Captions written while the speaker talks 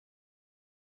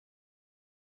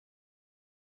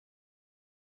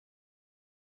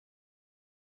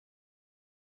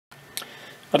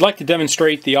I'd like to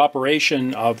demonstrate the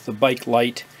operation of the bike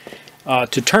light.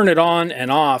 To turn it on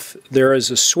and off, there is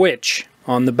a switch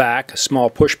on the back, a small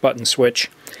push button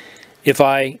switch. If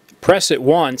I press it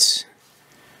once,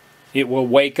 it will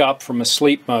wake up from a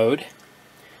sleep mode.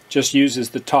 Just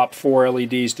uses the top 4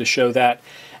 LEDs to show that.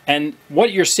 And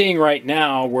what you're seeing right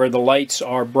now, where the lights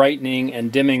are brightening and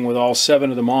dimming with all 7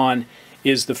 of them on,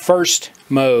 is the first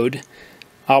mode.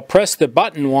 I'll press the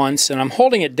button once and I'm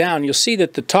holding it down. You'll see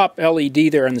that the top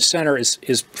LED there in the center is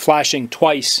flashing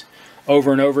twice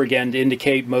over and over again to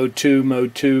indicate mode 2,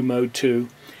 mode 2, mode 2.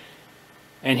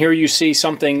 And here you see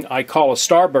something I call a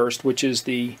starburst, which is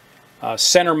the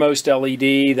centermost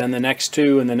LED, then the next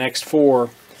 2 and the next 4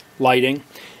 lighting.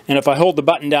 And if I hold the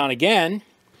button down again,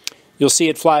 you'll see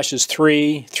it flashes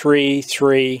 3, 3,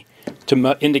 3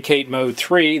 to indicate mode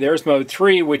 3. There's mode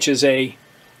 3, which is a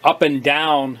up and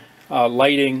down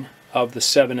lighting of the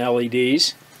 7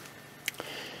 LEDs.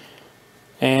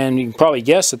 And you can probably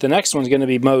guess that the next one's going to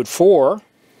be mode 4.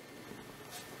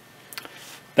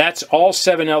 That's all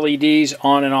 7 LEDs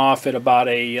on and off at about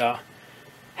a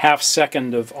half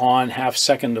second of on, half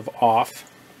second of off.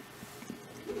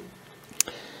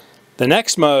 The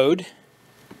next mode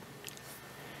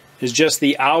is just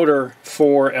the outer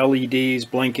 4 LEDs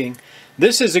blinking.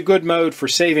 This is a good mode for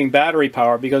saving battery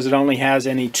power because it only has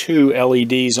any 2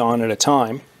 LEDs on at a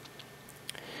time.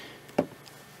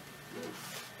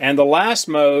 And the last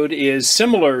mode is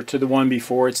similar to the one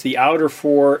before. It's the outer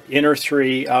 4, inner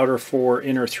 3, outer 4,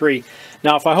 inner 3.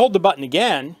 Now if I hold the button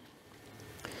again,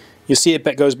 you see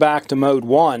it goes back to mode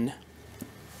 1.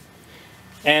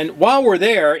 And while we're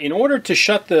there, in order to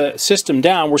shut the system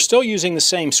down, we're still using the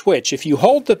same switch. If you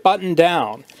hold the button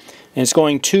down, and it's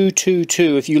going 2, 2,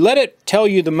 2, if you let it tell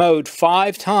you the mode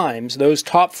 5 times, those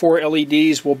top 4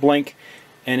 LEDs will blink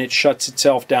and it shuts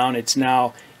itself down. It's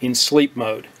now in sleep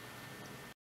mode.